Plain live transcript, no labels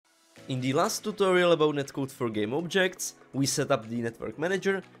In the last tutorial about netcode for GameObjects, we set up the network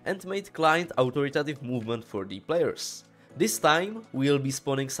manager and made client authoritative movement for the players. This time, we'll be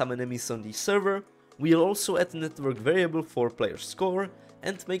spawning some enemies on the server, we'll also add network variable for player score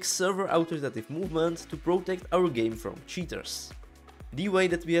and make server authoritative movement to protect our game from cheaters. The way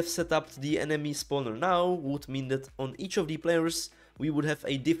that we have set up the enemy spawner now would mean that on each of the players we would have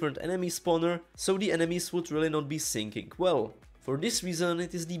a different enemy spawner, so the enemies would really not be syncing well. For this reason,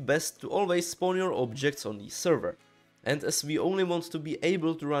 it is the best to always spawn your objects on the server. And as we only want to be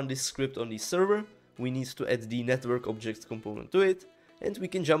able to run this script on the server, we need to add the network objects component to it, and we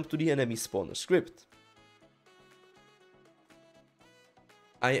can jump to the enemy spawner script.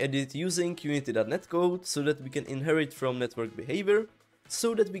 I added using unity.netcode so that we can inherit from network behavior,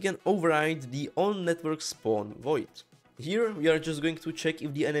 so that we can override the onNetworkSpawn void. Here we are just going to check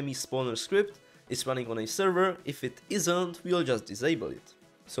if the enemy spawner script is running on a server. If it isn't, we'll just disable it.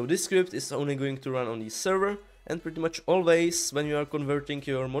 So this script is only going to run on the server, and pretty much always when you are converting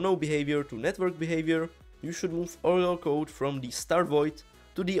your mono behavior to network behavior, you should move all your code from the start void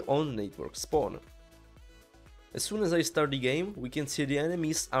to the onNetworkSpawn. As soon as I start the game, we can see the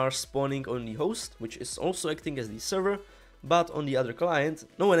enemies are spawning on the host, which is also acting as the server, but on the other client,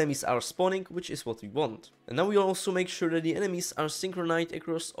 no enemies are spawning, which is what we want. And now we'll also make sure that the enemies are synchronized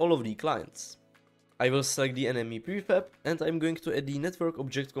across all of the clients. I will select the enemy prefab and I'm going to add the network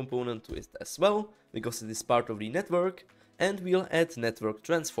object component to it as well, because it is part of the network, and we'll add network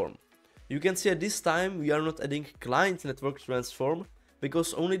transform. You can see at this time we are not adding client network transform,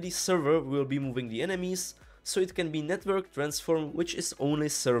 because only the server will be moving the enemies, so it can be network transform, which is only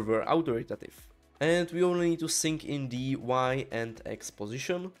server authoritative. And we only need to sync in the Y and X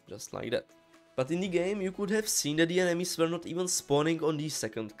position, just like that. But in the game you could have seen that the enemies were not even spawning on the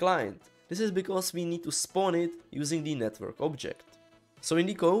second client. This is because we need to spawn it using the network object. So in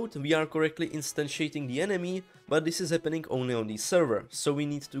the code we are correctly instantiating the enemy, but this is happening only on the server, so we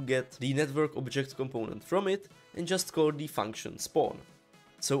need to get the network object component from it and just call the function spawn.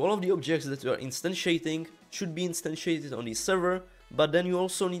 So all of the objects that we are instantiating should be instantiated on the server, but then you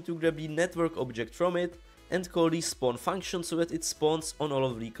also need to grab the network object from it and call the spawn function so that it spawns on all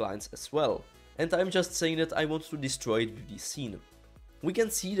of the clients as well. And I'm just saying that I want to destroy it with the scene. We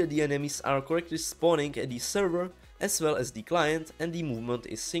can see that the enemies are correctly spawning at the server as well as the client, and the movement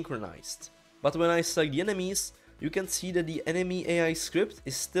is synchronized. But when I select the enemies, you can see that the enemy AI script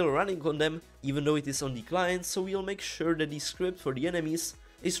is still running on them even though it is on the client, so we'll make sure that the script for the enemies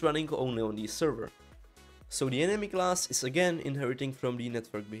is running only on the server. So the enemy class is again inheriting from the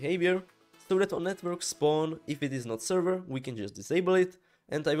network behavior, so that on network spawn, if it is not server, we can just disable it,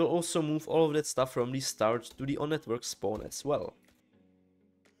 and I will also move all of that stuff from the start to the on network spawn as well.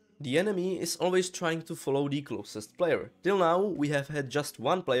 The enemy is always trying to follow the closest player. Till now we have had just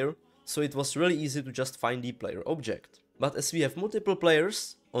one player, so it was really easy to just find the player object. But as we have multiple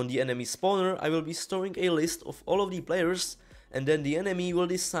players, on the enemy spawner I will be storing a list of all of the players, and then the enemy will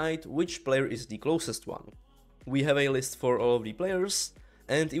decide which player is the closest one. We have a list for all of the players,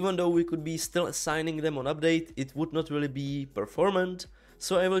 and even though we could be still assigning them on update, it would not really be performant,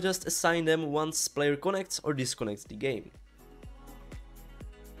 so I will just assign them once player connects or disconnects the game.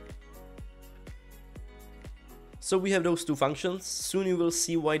 So we have those two functions. Soon you will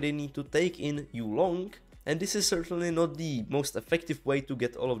see why they need to take in ulong, and this is certainly not the most effective way to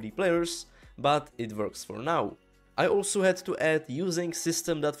get all of the players, but it works for now. I also had to add using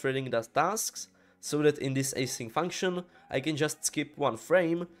system.threading.tasks, so that in this async function I can just skip one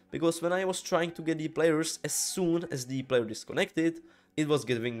frame, because when I was trying to get the players as soon as the player disconnected, it was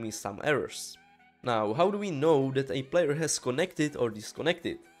giving me some errors. Now, how do we know that a player has connected or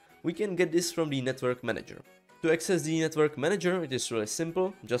disconnected? We can get this from the network manager. To access the network manager, it is really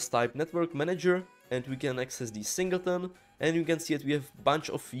simple. Just type network manager and we can access the singleton, and you can see that we have a bunch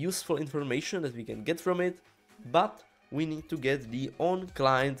of useful information that we can get from it, but we need to get the on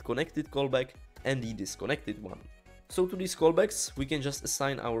client connected callback and the disconnected one. So to these callbacks we can just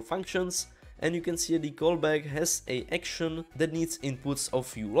assign our functions, and you can see that the callback has a action that needs inputs of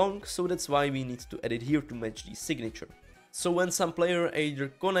ulong, so that's why we need to add it here to match the signature. So when some player either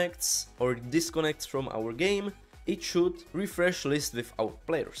connects or disconnects from our game, it should refresh list without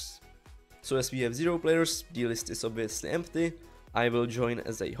players. So as we have 0 players, the list is obviously empty. I will join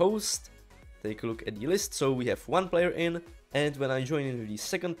as a host, take a look at the list, so we have 1 player in, and when I join in with the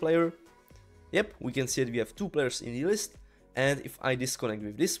second player, yep, we can see that we have 2 players in the list, and if I disconnect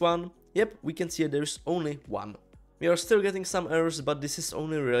with this one, yep, we can see that there's only 1. We are still getting some errors, but this is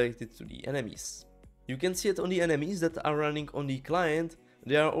only related to the enemies. You can see it on the enemies that are running on the client,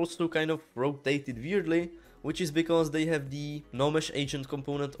 they are also kind of rotated weirdly, which is because they have the no-mesh agent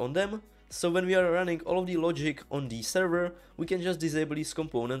component on them. So when we are running all of the logic on the server, we can just disable these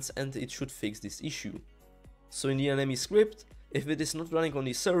components and it should fix this issue. So in the enemy script, if it is not running on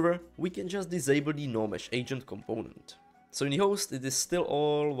the server, we can just disable the no-mesh agent component. So in the host, it is still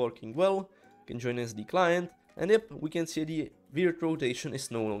all working well. You can join as the client, and yep, we can see the weird rotation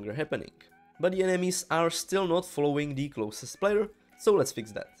is no longer happening. But the enemies are still not following the closest player, so let's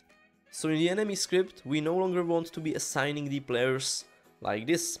fix that. So in the enemy script, we no longer want to be assigning the players like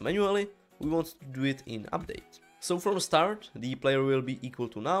this manually, we want to do it in update. So from start, the player will be equal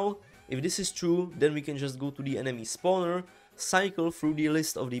to null. If this is true, then we can just go to the enemy spawner, cycle through the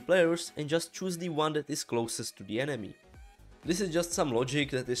list of the players and just choose the one that is closest to the enemy. This is just some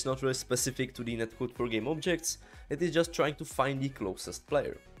logic that is not really specific to the netcode for GameObjects, it is just trying to find the closest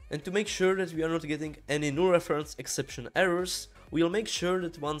player. And to make sure that we are not getting any null reference exception errors, we'll make sure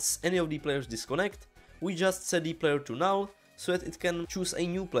that once any of the players disconnect, we just set the player to null so that it can choose a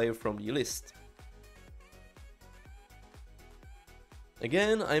new player from the list.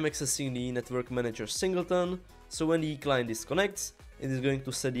 Again, I'm accessing the network manager singleton, so when the client disconnects, it is going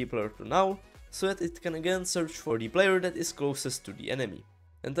to set the player to null, so that it can again search for the player that is closest to the enemy.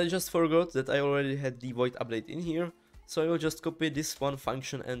 And I just forgot that I already had the void update in here, so I will just copy this one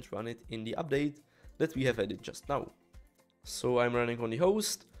function and run it in the update that we have added just now. So I'm running on the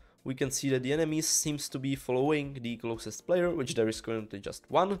host, we can see that the enemy seems to be following the closest player, which there is currently just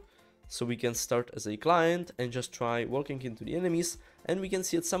one. So we can start as a client and just try walking into the enemies, and we can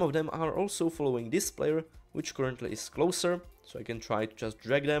see that some of them are also following this player, which currently is closer, so I can try to just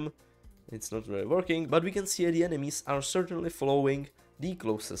drag them. It's not really working, but we can see that the enemies are certainly following the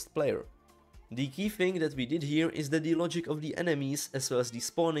closest player. The key thing that we did here is that the logic of the enemies as well as the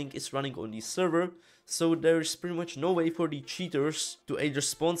spawning is running on the server, so there is pretty much no way for the cheaters to either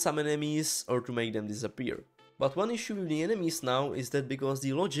spawn some enemies or to make them disappear. But one issue with the enemies now is that because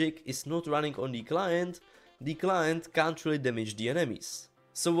the logic is not running on the client can't really damage the enemies.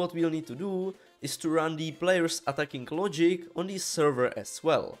 So what we'll need to do is to run the player's attacking logic on the server as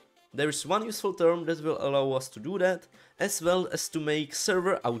well. There is one useful term that will allow us to do that, as well as to make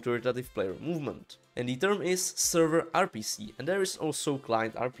server-authoritative player movement. And the term is server-RPC, and there is also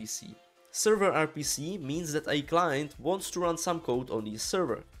Client RPC. Server-RPC means that a client wants to run some code on the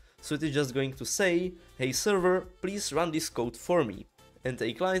server. So it is just going to say, hey server, please run this code for me. And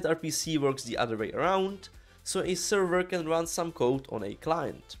a Client RPC works the other way around, so a server can run some code on a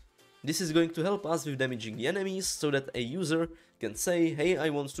client. This is going to help us with damaging the enemies, so that a user can say, hey, I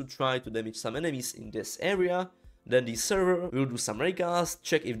want to try to damage some enemies in this area, then the server will do some raycast,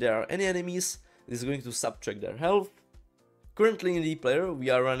 check if there are any enemies, it is going to subtract their health. Currently in the player we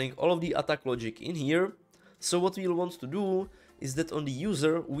are running all of the attack logic in here, so what we'll want to do is that on the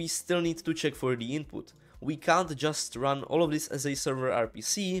user we still need to check for the input. We can't just run all of this as a server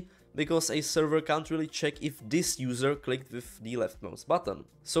RPC, because a server can't really check if this user clicked with the left mouse button.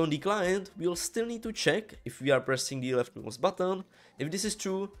 So on the client, we'll still need to check if we are pressing the left mouse button. If this is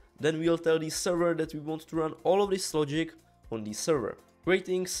true, then we'll tell the server that we want to run all of this logic on the server.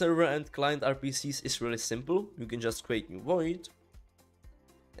 Creating server and client RPCs is really simple, you can just create new void.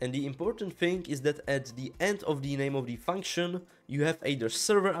 And the important thing is that at the end of the name of the function, you have either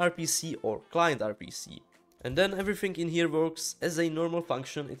server RPC or client RPC. And then everything in here works as a normal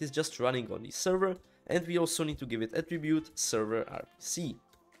function, it is just running on the server, and we also need to give it attribute server RPC.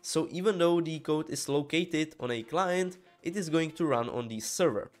 So even though the code is located on a client, it is going to run on the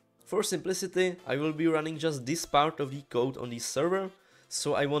server. For simplicity, I will be running just this part of the code on the server,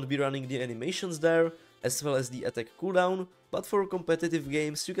 so I won't be running the animations there, as well as the attack cooldown, but for competitive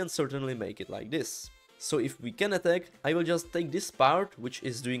games you can certainly make it like this. So if we can attack, I will just take this part, which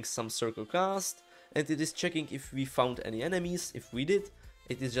is doing some circle cast, and it is checking if we found any enemies. If we did,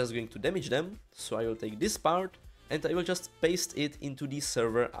 it is just going to damage them, so I will take this part and I will just paste it into the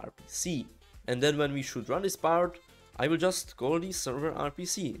server RPC. And then when we should run this part, I will just call the server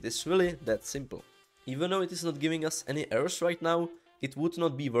RPC. It is really that simple. Even though it is not giving us any errors right now, it would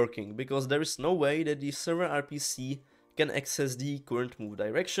not be working, because there is no way that the server RPC can access the current move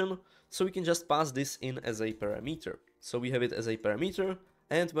direction, so we can just pass this in as a parameter. So we have it as a parameter,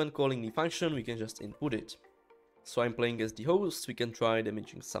 and when calling the function we can just input it. So I'm playing as the host, we can try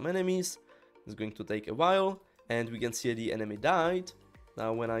damaging some enemies, it's going to take a while, and we can see the enemy died.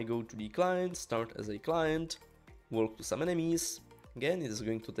 Now when I go to the client, start as a client, walk to some enemies, again it is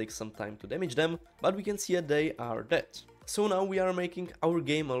going to take some time to damage them, but we can see that they are dead. So now we are making our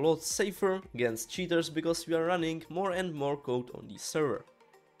game a lot safer against cheaters, because we are running more and more code on the server.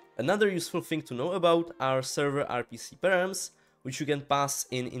 Another useful thing to know about are server RPC params, which you can pass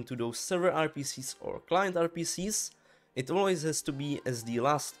into those server RPCs or client RPCs. It always has to be as the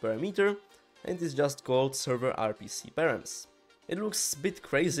last parameter, and is just called server RPC params. It looks a bit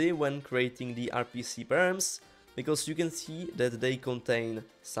crazy when creating the RPC params, because you can see that they contain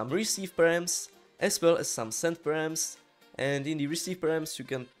some receive params as well as some send params, and in the receive params you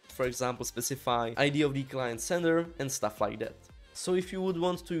can, for example, specify ID of the client sender and stuff like that. So if you would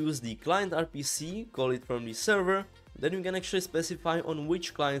want to use the client RPC, call it from the server, then you can actually specify on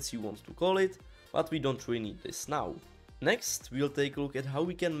which clients you want to call it, but we don't really need this now. Next, we'll take a look at how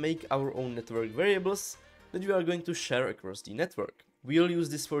we can make our own network variables that we are going to share across the network. We'll use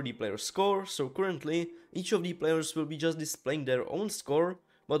this for the player score, so currently each of the players will be just displaying their own score,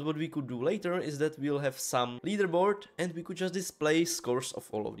 but what we could do later is that we'll have some leaderboard and we could just display scores of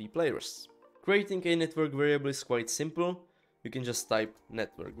all of the players. Creating a network variable is quite simple. You can just type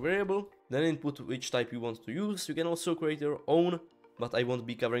network variable, then input which type you want to use. You can also create your own, but I won't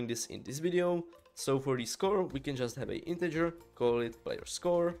be covering this in this video. So for the score, we can just have an integer, call it player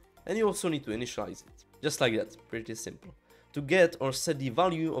score, and you also need to initialize it. Just like that, pretty simple. To get or set the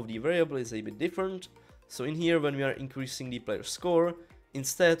value of the variable is a bit different. So in here, when we are increasing the player score,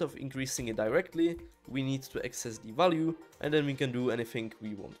 instead of increasing it directly, we need to access the value, and then we can do anything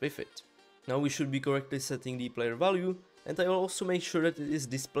we want with it. Now we should be correctly setting the player value, and I will also make sure that it is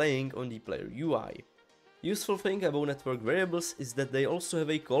displaying on the player UI. Useful thing about network variables is that they also have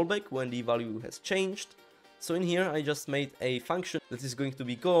a callback when the value has changed. So in here I just made a function that is going to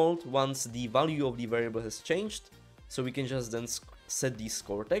be called once the value of the variable has changed. So we can just then set the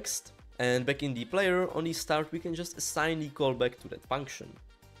score text, and back in the player on the start we can just assign the callback to that function.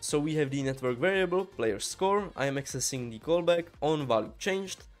 So we have the network variable player score. I am accessing the callback on value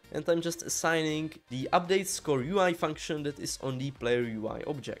changed, and I'm just assigning the update score UI function that is on the player UI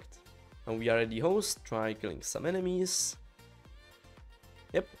object. And we are at the host, try killing some enemies.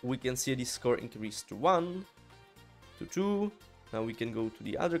 Yep, we can see the score increase to 1, to 2. Now we can go to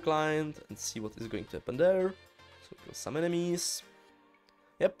the other client and see what is going to happen there. So kill some enemies.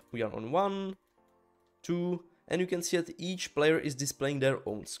 Yep, we are on 1, 2, and you can see that each player is displaying their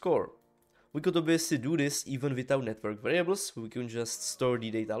own score. We could obviously do this even without network variables. We could just store the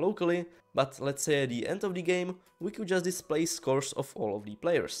data locally, but let's say at the end of the game, we could just display scores of all of the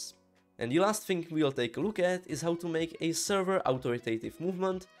players. And the last thing we'll take a look at is how to make a server-authoritative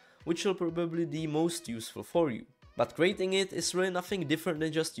movement, which will probably be the most useful for you. But creating it is really nothing different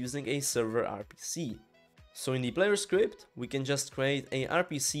than just using a server RPC. So in the player script, we can just create a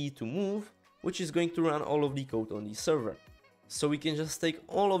RPC to move, which is going to run all of the code on the server. So we can just take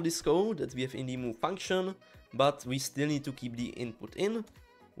all of this code that we have in the move function, but we still need to keep the input in.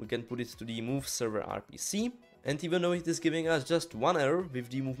 We can put it to the move server RPC. And even though it is giving us just one error with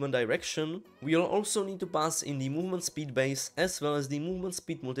the movement direction, we'll also need to pass in the movement speed base as well as the movement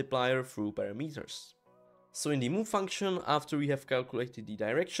speed multiplier through parameters. So in the move function, after we have calculated the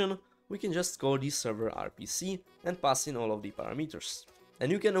direction, we can just call the server RPC and pass in all of the parameters.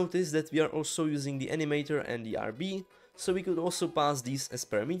 And you can notice that we are also using the animator and the RB, so we could also pass these as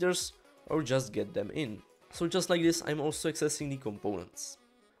parameters or just get them in. So just like this, I'm also accessing the components.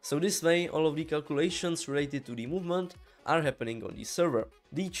 So this way, all of the calculations related to the movement are happening on the server.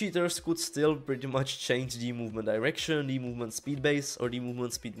 The cheaters could still pretty much change the movement direction, the movement speed base or the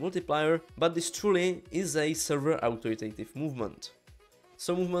movement speed multiplier, but this truly is a server-authoritative movement.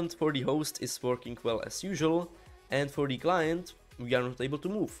 So movement for the host is working well as usual, and for the client, we are not able to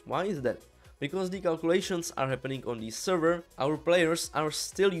move. Why is that? Because the calculations are happening on the server, our players are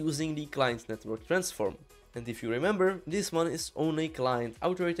still using the client network transform. And if you remember, this one is only client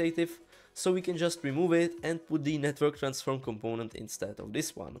authoritative, so we can just remove it and put the network transform component instead of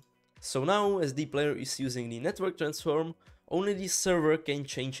this one. So now, as the player is using the network transform, only the server can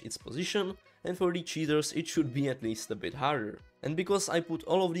change its position, and for the cheaters it should be at least a bit harder. And because I put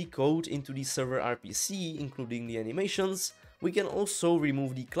all of the code into the server RPC, including the animations, we can also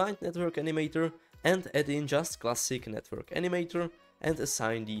remove the client network animator and add in just classic network animator and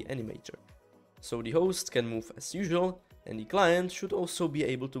assign the animator. So the host can move as usual, and the client should also be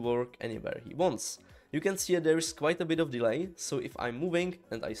able to work anywhere he wants. You can see that there is quite a bit of delay, so if I'm moving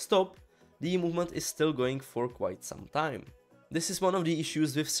and I stop, the movement is still going for quite some time. This is one of the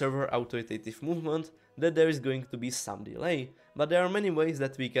issues with server-authoritative movement, that there is going to be some delay, but there are many ways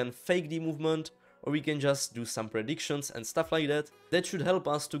that we can fake the movement, or we can just do some predictions and stuff like that, that should help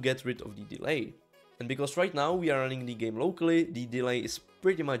us to get rid of the delay. And because right now we are running the game locally, the delay is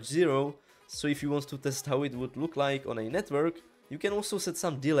pretty much zero. So if you want to test how it would look like on a network, you can also set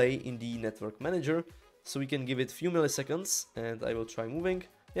some delay in the network manager, so we can give it a few milliseconds, and I will try moving.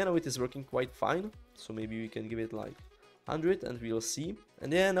 Yeah, now it is working quite fine, so maybe we can give it like 100 and we'll see.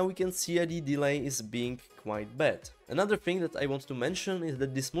 And yeah, now we can see that the delay is being quite bad. Another thing that I want to mention is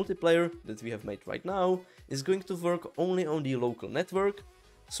that this multiplayer that we have made right now is going to work only on the local network,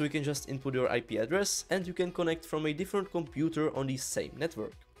 so you can just input your IP address and you can connect from a different computer on the same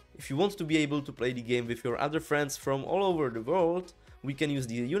network. If you want to be able to play the game with your other friends from all over the world, we can use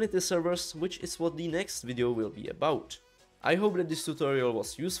the Unity servers, which is what the next video will be about. I hope that this tutorial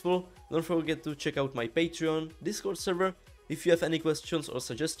was useful. Don't forget to check out my Patreon, Discord server. If you have any questions or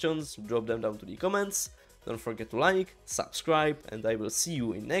suggestions, drop them down to the comments. Don't forget to like, subscribe, and I will see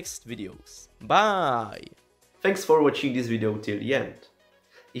you in next videos. Bye! Thanks for watching this video till the end.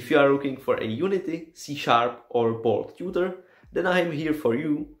 If you are looking for a Unity, C# or Bolt tutor, then I am here for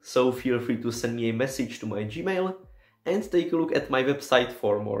you, so feel free to send me a message to my Gmail and take a look at my website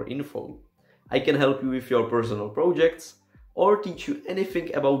for more info. I can help you with your personal projects or teach you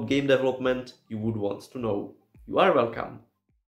anything about game development you would want to know. You are welcome.